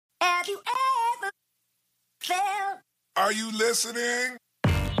Have you ever felt? Are you listening?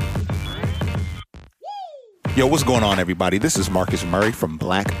 Yo, what's going on, everybody? This is Marcus Murray from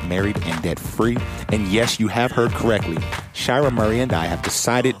Black, Married, and Debt Free. And yes, you have heard correctly. Shira Murray and I have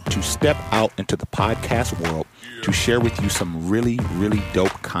decided to step out into the podcast world to share with you some really, really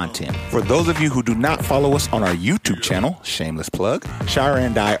dope content. For those of you who do not follow us on our YouTube channel, shameless plug, Shira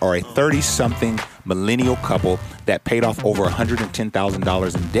and I are a 30-something millennial couple that paid off over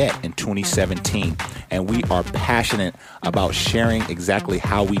 $110,000 in debt in 2017. And we are passionate about sharing exactly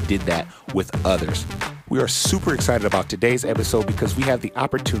how we did that with others. We are super excited about today's episode because we have the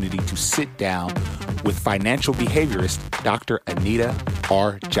opportunity to sit down with financial behaviorist Dr. Anita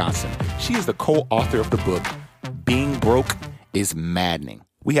R. Johnson. She is the co-author of the book, Being Broke is Maddening.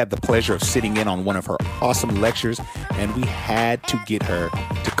 We had the pleasure of sitting in on one of her awesome lectures, and we had to get her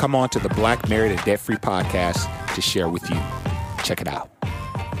to come on to the Black, Married, and Debt Free podcast to share with you. Check it out.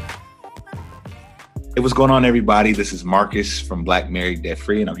 Hey, what's going on, everybody? This is Marcus from Black, Married, Debt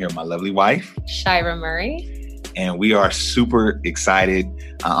Free, and I'm here with my lovely wife, Shira Murray. And we are super excited.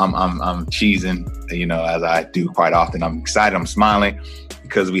 I'm cheesing, as I do quite often. I'm excited. I'm smiling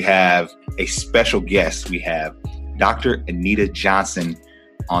because we have a special guest. We have Dr. Anita Johnson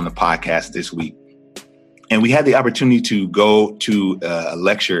on the podcast this week. And we had the opportunity to go to a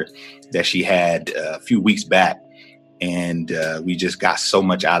lecture that she had a few weeks back. And we just got so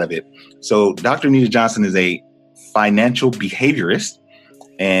much out of it. So Dr. Anita Johnson is a financial behaviorist,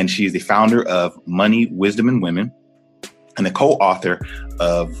 and she is the founder of Money, Wisdom, and Women, and the co-author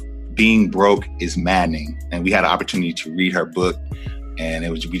of Being Broke is Maddening. And we had an opportunity to read her book, and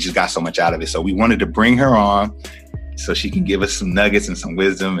we just got so much out of it. So we wanted to bring her on so she can give us some nuggets and some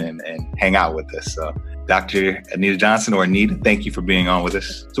wisdom and hang out with us. So Dr. Anita Johnson, or Anita, thank you for being on with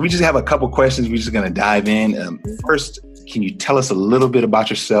us. So we just have a couple questions. We're just going to dive in. First, can you tell us a little bit about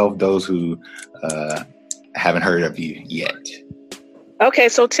yourself, those who haven't heard of you yet? Okay,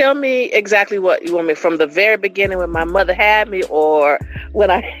 so tell me exactly what you want me from the very beginning when my mother had me, or when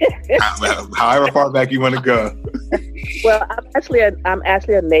I... However far back you want to go. Well, I'm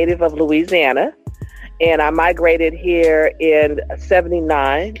actually a native of Louisiana, and I migrated here in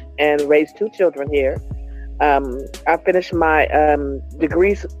 '79 and raised two children here. I finished my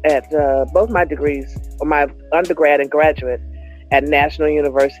degrees at both my degrees, or my undergrad and graduate, at National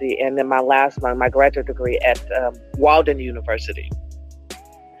University, and then my graduate degree at Walden University.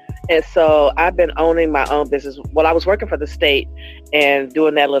 And so I've been owning my own business. Well, I was working for the state and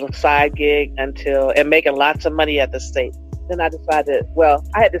doing that little side gig and making lots of money at the state. Then I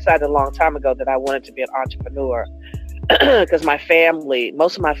had decided a long time ago that I wanted to be an entrepreneur because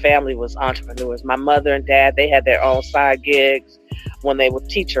most of my family was entrepreneurs. My mother and dad, they had their own side gigs when they were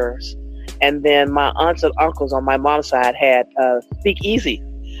teachers. And then my aunts and uncles on my mom's side had speakeasy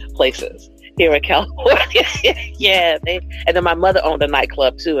places here in California. Yeah. And then my mother owned a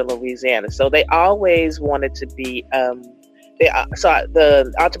nightclub too in Louisiana. So they always wanted to be,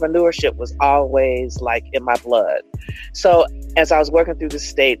 the entrepreneurship was always like in my blood. So as I was working through the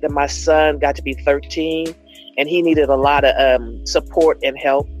state, then my son got to be 13 and he needed a lot of support and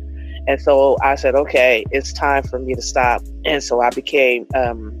help. And so I said, okay, it's time for me to stop. And so I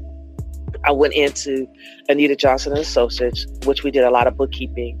went into Anita Johnson & Associates, which we did a lot of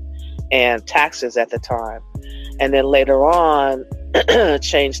bookkeeping and taxes at the time. And then later on,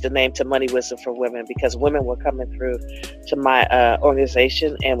 changed the name to Money, Wisdom for Women, because women were coming through to my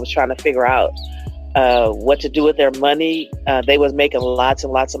organization and was trying to figure out what to do with their money. They was making lots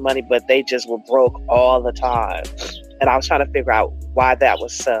and lots of money, but they just were broke all the time. And I was trying to figure out why that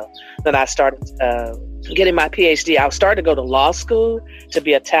was so. Then I started getting my PhD. I started to go to law school to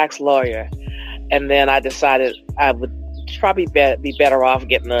be a tax lawyer. And then I decided I would probably be better off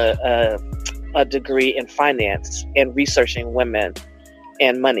getting a degree in finance and researching women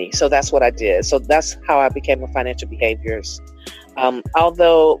and money. So that's what I did. So that's how I became a financial behaviorist.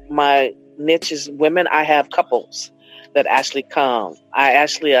 Although my niche is women, I have couples that actually come. I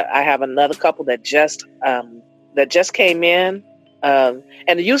have another couple that just came in.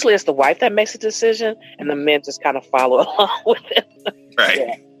 And usually it's the wife that makes a decision and the men just kind of follow along with it. Right.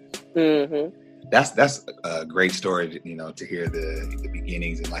 Yeah. Mm-hmm. That's a great story, to hear the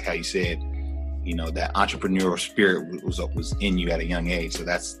beginnings, and like how you said, that entrepreneurial spirit was in you at a young age. So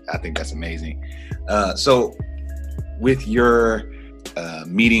I think that's amazing. So with your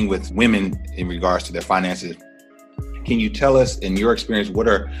meeting with women in regards to their finances, can you tell us, in your experience,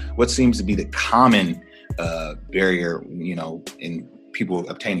 what seems to be the common barrier, in people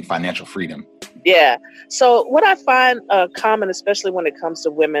obtaining financial freedom Yeah. So what I find common, especially when it comes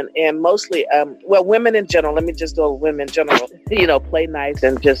to women, and mostly, women in general. Let me just go with women in general. Play nice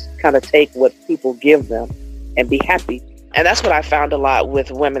and just kind of take what people give them and be happy. And that's what I found a lot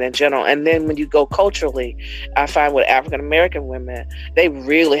with women in general. And then when you go culturally, I find with African American women, they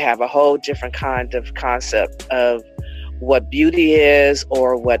really have a whole different kind of concept of what beauty is,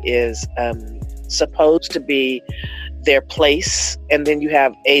 or what is supposed to be their place. And then you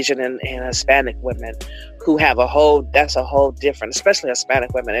have Asian and Hispanic women who have that's a whole different, especially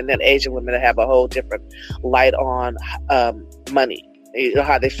Hispanic women, and then Asian women that have a whole different light on money,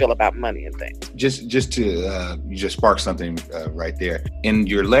 how they feel about money and things. Just to you just sparked something right there. In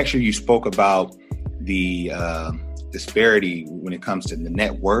your lecture, you spoke about the disparity when it comes to the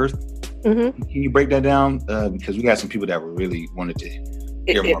net worth. Mm-hmm. Can you break that down? Because we got some people that were really wanted to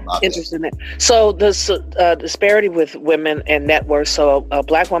hear more about interesting that. So the disparity with women and net worth. So a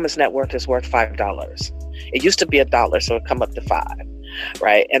Black woman's net worth is worth $5. It used to be $1, so it come up to $5,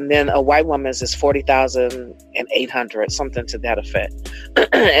 right? And then a white woman's is $40,800, something to that effect.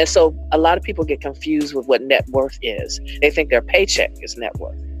 And so a lot of people get confused with what net worth is. They think their paycheck is net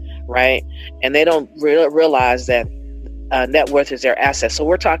worth, right? And they don't realize that net worth is their asset. So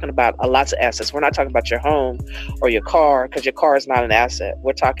we're talking about lots of assets. We're not talking about your home or your car, because your car is not an asset.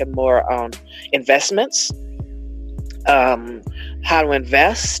 We're talking more on investments, how to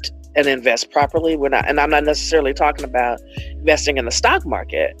invest and invest properly. I'm not necessarily talking about investing in the stock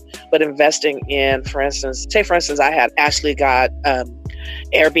market, but investing in, for instance, I had actually got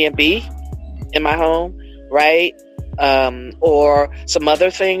Airbnb in my home, right? Or some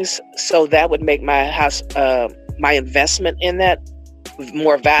other things. So that would make my house, my investment in that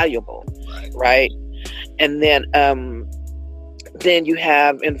more valuable, right? And then you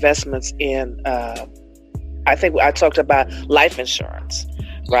have investments in, I think I talked about life insurance,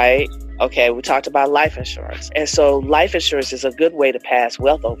 right? Okay, we talked about life insurance. And so life insurance is a good way to pass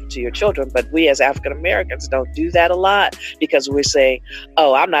wealth over to your children. But we as African Americans don't do that a lot, because we're saying,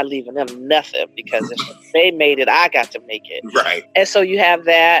 oh, I'm not leaving them nothing, because if they made it, I got to make it. Right. And so you have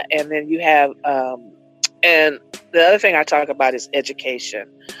that. And then you have, and the other thing I talk about is education.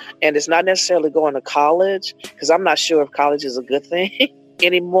 And it's not necessarily going to college, because I'm not sure if college is a good thing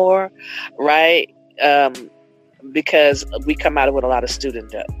anymore, right? Because we come out with a lot of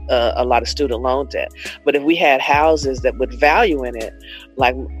student debt, a lot of student loan debt. But if we had houses that would value in it,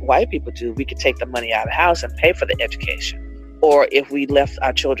 like white people do, we could take the money out of the house and pay for the education. Or if we left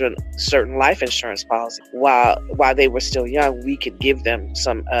our children certain life insurance policy while they were still young, we could give them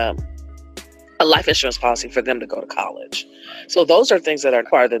some a life insurance policy for them to go to college. So those are things that are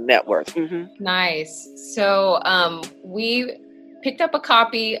part of the net worth. Mm-hmm. Nice. So we picked up a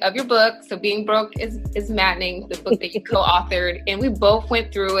copy of your book. So Being Broke is Maddening, the book that you co-authored, and we both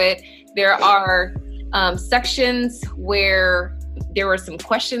went through it. There are sections where there were some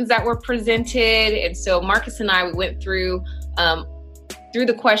questions that were presented. And so Marcus and I, we went through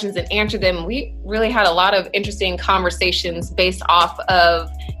the questions and answered them. We really had a lot of interesting conversations based off of,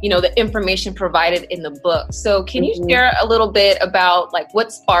 the information provided in the book. So can you share a little bit about like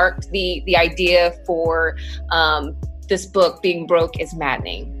what sparked the idea for this book, Being Broke is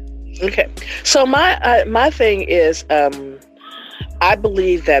Maddening? Okay. So my thing is, I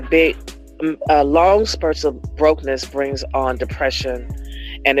believe that long spurts of brokenness brings on depression,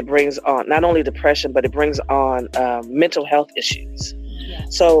 and it brings on not only depression, but it brings on mental health issues.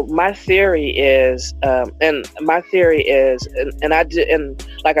 Yes. So my theory is, and like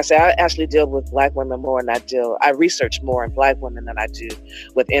I said, I actually deal with Black women more, and I research more in Black women than I do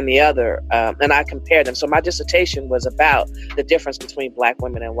with any other, and I compare them. So my dissertation was about the difference between Black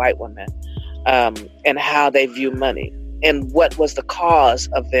women and white women, and how they view money, and what was the cause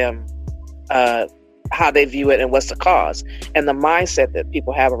of them, how they view it, and what's the cause, and the mindset that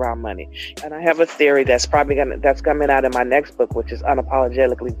people have around money. And I have a theory that's that's coming out in my next book, which is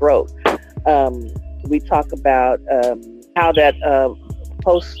Unapologetically Broke. We talk about how that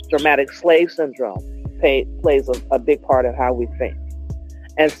post-traumatic slave syndrome plays a big part of how we think.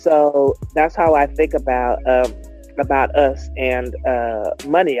 And so that's how I think about us and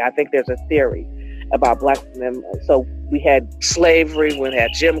money. I think there's a theory about Black women. So we had slavery, we had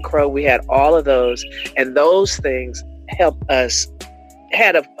Jim Crow, we had all of those, and those things helped us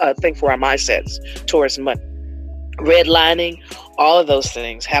had a thing for our mindsets towards money. Redlining, all of those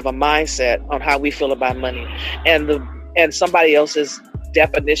things have a mindset on how we feel about money, and somebody else's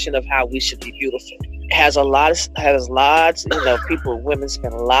definition of how we should be beautiful. Has lots, women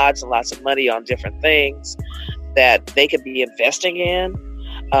spend lots and lots of money on different things that they could be investing in,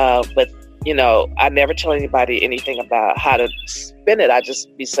 but I never tell anybody anything about how to spend it. I just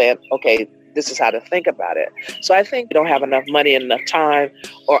be saying, okay, this is how to think about it. So I think we don't have enough money, enough time,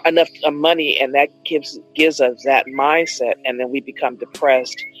 or enough money, and that gives us that mindset, and then we become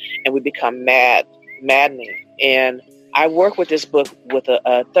depressed and we become maddening. And I work with this book with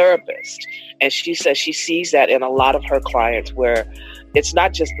a therapist, and she says she sees that in a lot of her clients, where it's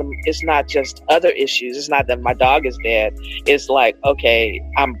not just other issues. It's not that my dog is dead. It's like, okay,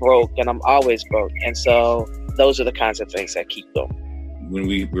 I'm broke and I'm always broke, and so those are the kinds of things that keep going. When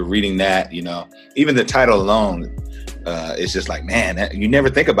we were reading that, even the title alone, it's just like, man, you never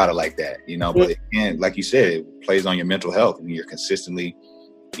think about it like that, but again, like you said, it plays on your mental health when you're consistently,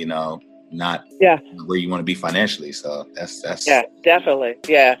 not where you want to be financially. So that's yeah, definitely.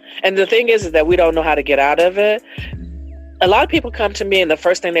 Yeah. And the thing is that we don't know how to get out of it. A lot of people come to me and the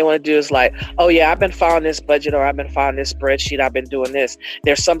first thing they want to do is like, oh yeah, I've been following this budget, or I've been following this spreadsheet. I've been doing this.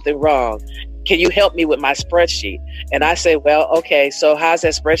 There's something wrong. Can you help me with my spreadsheet? And I say, well, okay, so how's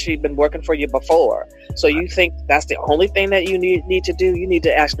that spreadsheet been working for you before? So you think that's the only thing that you need to do? You need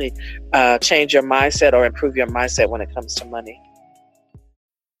to actually change your mindset or improve your mindset when it comes to money.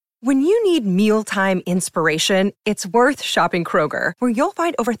 When you need mealtime inspiration, it's worth shopping Kroger, where you'll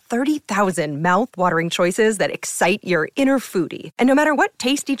find over 30,000 mouth-watering choices that excite your inner foodie. And no matter what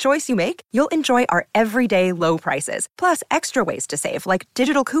tasty choice you make, you'll enjoy our everyday low prices, plus extra ways to save, like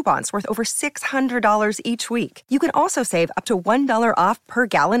digital coupons worth over $600 each week. You can also save up to $1 off per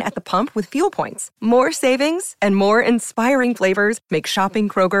gallon at the pump with fuel points. More savings and more inspiring flavors make shopping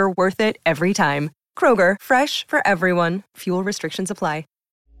Kroger worth it every time. Kroger, fresh for everyone. Fuel restrictions apply.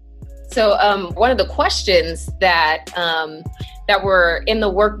 So one of the questions that were in the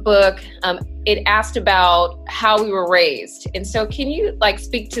workbook, it asked about how we were raised. And so can you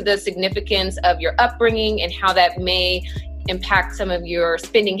speak to the significance of your upbringing and how that may impact some of your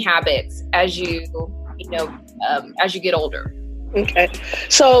spending habits as you get older? Okay.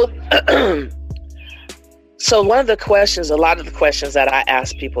 So so a lot of the questions that I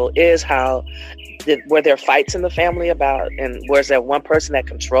ask people is were there fights in the family about, and was there one person that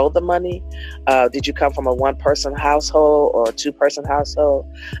controlled the money? Did you come from a one-person household or a two-person household?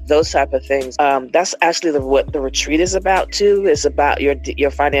 Those type of things. That's actually what the retreat is about too. It's about your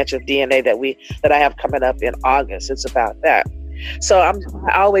financial DNA that I have coming up in August. It's about that. So I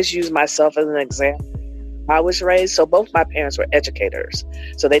always use myself as an example. I was raised, so both my parents were educators.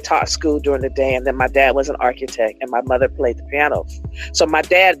 So they taught school during the day, and then my dad was an architect and my mother played the piano. So my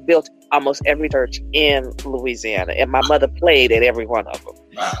dad built almost every church in Louisiana, and my mother played at every one of them.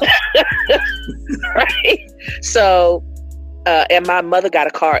 Wow. Right? So, and my mother got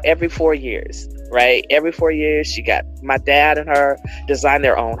a car every 4 years, right? Every 4 years, my dad and her designed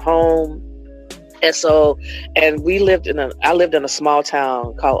their own home. And so, I lived in a small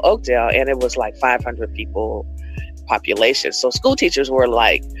town called Oakdale, and it was like 500 people population. So school teachers were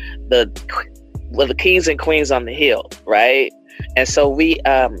like the kings and queens on the hill, right? And so we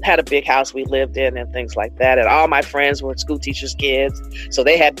had a big house we lived in and things like that. And all my friends were school teachers' kids. So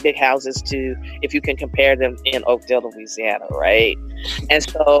they had big houses too, if you can compare them in Oakdale, Louisiana, right? And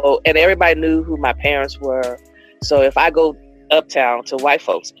everybody knew who my parents were. So if I go uptown to white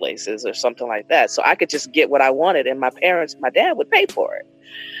folks' places or something like that, so I could just get what I wanted, and my dad would pay for it.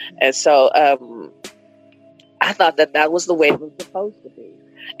 And so I thought that was the way it was supposed to be.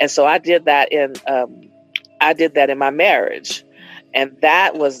 And so I did that in my marriage. And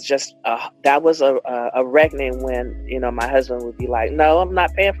that was just a reckoning when, my husband would be like, no, I'm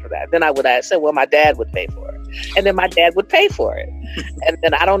not paying for that. Then I would say, well, my dad would pay for it. And then my dad would pay for it. And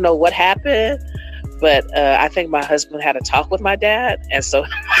then I don't know what happened, but I think my husband had a talk with my dad. And so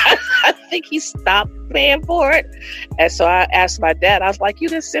I think he stopped paying for it. And so I asked my dad, I was like, you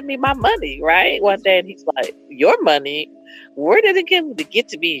didn't send me my money, right? One day, and he's like, your money? Where did it get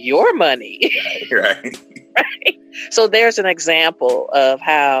to be your money? Right. Right. So there's an example of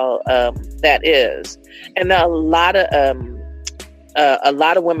how that is. And a lot of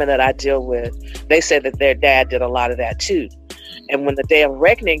women that I deal with, they say that their dad did a lot of that too. And when the day of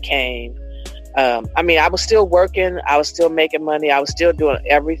reckoning came, I was still working, I was still making money, I was still doing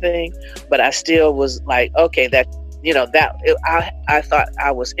everything, but I still was like, okay, I thought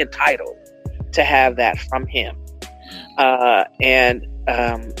I was entitled to have that from him.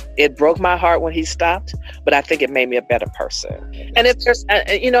 It broke my heart when he stopped, but I think it made me a better person. And if there's,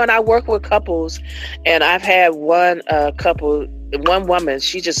 and I work with couples, and I've had one woman,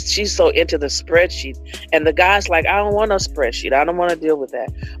 she's so into the spreadsheet, and the guy's like, I don't want no spreadsheet. I don't want to deal with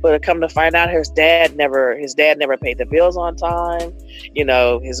that. But I come to find out his dad never paid the bills on time.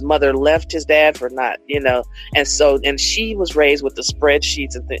 His mother left his dad for not, and she was raised with the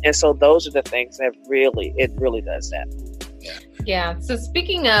spreadsheets and so those are the things that it really does that. Yeah. So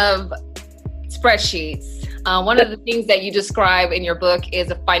speaking of spreadsheets. One of the things that you describe in your book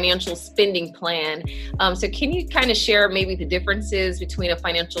is a financial spending plan. So can you kind of share maybe the differences between a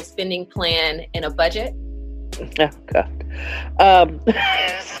financial spending plan and a budget? Oh God.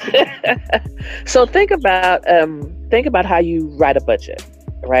 So think about how you write a budget,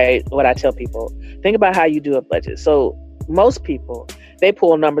 right? What I tell people, think about how you do a budget. So most people, they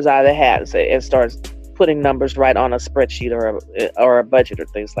pull numbers out of their hat and start putting numbers right on a spreadsheet or a budget or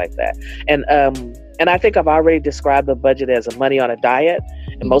things like that. And I think I've already described the budget as a money on a diet.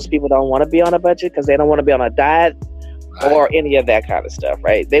 And most people don't want to be on a budget because they don't want to be on a diet or any of that kind of stuff,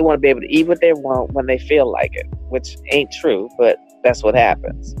 right? They want to be able to eat what they want when they feel like it, which ain't true, but that's what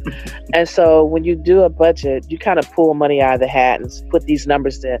happens. And so when you do a budget, you kind of pull money out of the hat and put these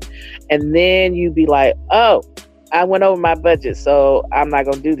numbers there. And then you be like, oh, I went over my budget, so I'm not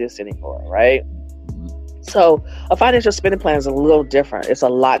going to do this anymore, right? So a financial spending plan is a little different. It's a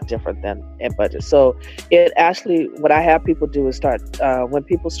lot different than a budget. So it actually, what I have people do is when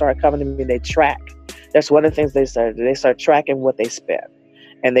people start coming to me, they track. That's one of the things they start tracking what they spend.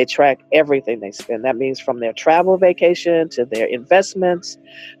 And they track everything they spend. That means from their travel vacation to their investments,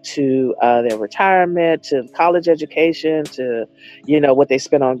 to their retirement, to college education, to, what they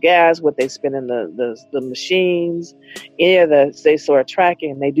spend on gas, what they spend in the machines. Any of they start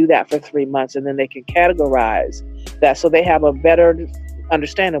tracking. They do that for 3 months, and then they can categorize that so they have a better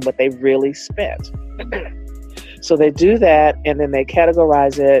understanding of what they really spent. So they do that, and then they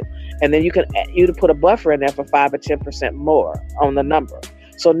categorize it, and then you can put a buffer in there for 5 or 10% more on the number.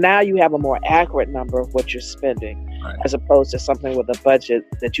 So now you have a more accurate number of what you're spending, right, as opposed to something with a budget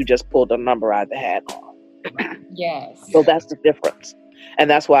that you just pulled a number out of the hat on. Yes. So that's the difference.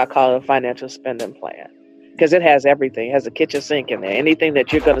 And that's why I call it a financial spending plan, because it has everything. It has a kitchen sink in there. Anything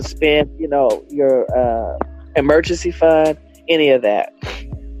that you're going to spend, your emergency fund, any of that.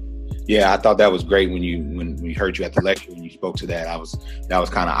 Yeah, I thought that was great when we heard you at the lecture, when you spoke to that. That was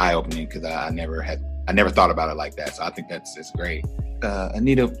kind of eye-opening because I never thought about it like that. So I think it's great.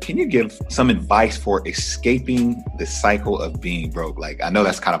 Anita, can you give some advice for escaping the cycle of being broke? Like, I know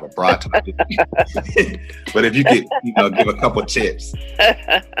that's kind of a broad topic, but if you could, give a couple tips.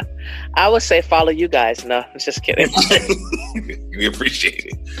 I would say follow you guys. No, I'm just kidding. We appreciate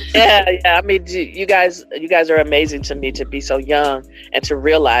it. Yeah. I mean, you guys are amazing to me to be so young and to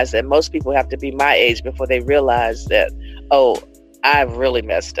realize that most people have to be my age before they realize that, oh, I've really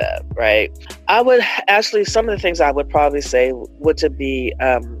messed up, right? I would actually, some of the things I would probably say would to be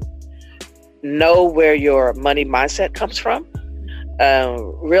know where your money mindset comes from.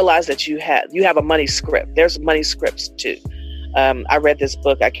 Realize that you have a money script. There's money scripts too. I read this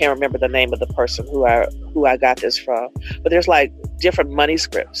book. I can't remember the name of the person who I got this from, but there's like different money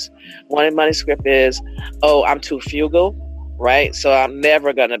scripts. One money script is, oh, I'm too frugal. Right. So I'm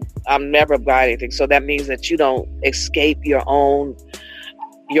never buying anything. So that means that you don't escape your own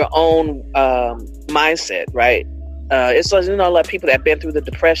mindset. Right. It's like people that have been through the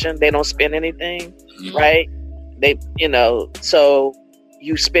depression, they don't spend anything. Mm-hmm. Right. They, so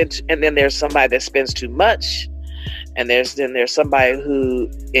you spend, and then there's somebody that spends too much. And there's somebody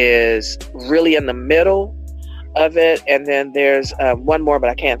who is really in the middle of it. And then there's one more, but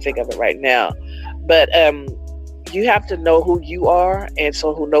I can't think of it right now. But, you have to know who you are, and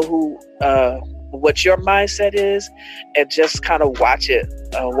so what your mindset is, and just kind of watch it.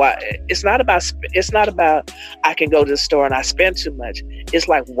 It's not about I can go to the store and I spend too much. It's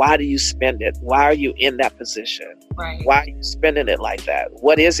like, why do you spend it? Why are you in that position? Right. Why are you spending it like that?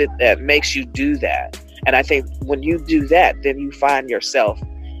 What is it that makes you do that? And I think when you do that, then you find yourself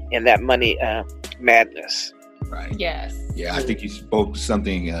in that money madness. Right. Yes. Yeah, I think you spoke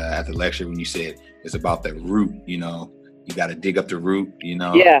something at the lecture when you said it's about the root. You got to dig up the root.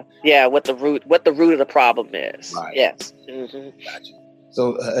 Yeah. What the root of the problem is. Right. Yes. Mm-hmm. Gotcha.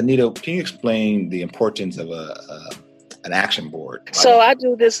 So, Anita, can you explain the importance of an action board? So I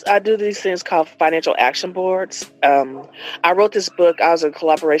do these things called financial action boards. I wrote this book. I was in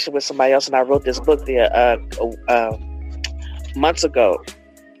collaboration with somebody else, and I wrote this book months ago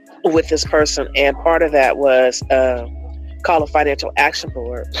with this person, and part of that was called a financial action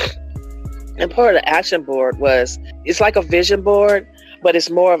board. And part of the action board it's like a vision board, but it's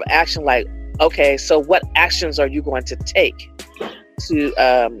more of action. Like, okay, so what actions are you going to take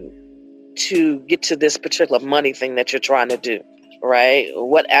to get to this particular money thing that you're trying to do, right?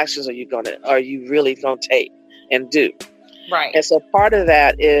 What actions are you really going to take and do? Right. And so part of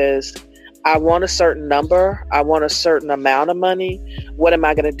that is, I want a certain number. I want a certain amount of money. What am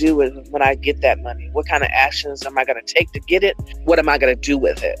I going to do with when I get that money? What kind of actions am I going to take to get it? What am I going to do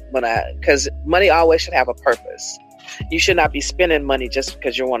with it because money always should have a purpose. You should not be spending money just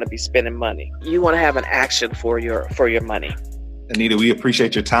because you want to be spending money. You want to have an action for your money. Anita, we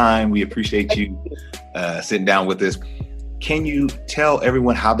appreciate your time. We appreciate you sitting down with us. Can you tell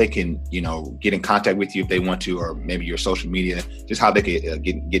everyone how they can, get in contact with you if they want to, or maybe your social media, just how they can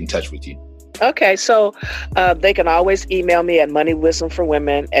get in touch with you? Okay, so they can always email me at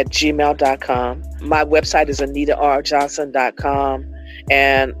moneywisdomforwomen@gmail.com. My website is AnitaRJohnson.com,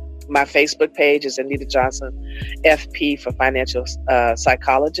 and my Facebook page is Anita Johnson, FP for Financial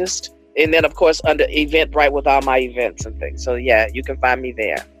Psychologist. And then, of course, under Eventbrite with all my events and things. So, yeah, you can find me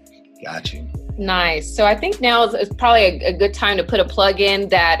there. Got you. Nice. So I think now is probably a good time to put a plug in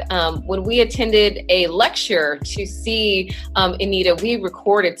that when we attended a lecture to see Anita, we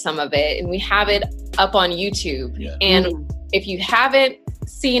recorded some of it and we have it up on YouTube. Yeah. And if you haven't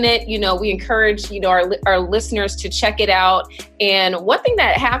seen it, we encourage, our listeners to check it out. And one thing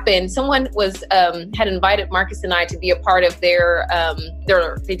that happened, someone was had invited Marcus and I to be a part of their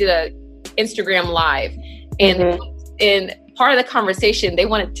they did a Instagram live, and in part of the conversation, they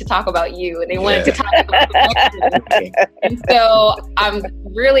wanted to talk about you and they wanted to talk about and so I'm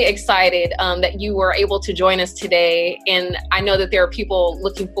really excited that you were able to join us today. And I know that there are people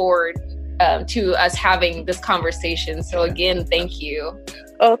looking forward to us having this conversation. So again, thank you.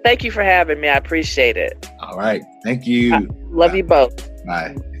 Oh, thank you for having me. I appreciate it. All right. Thank you. Love you both.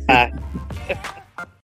 Bye. Bye.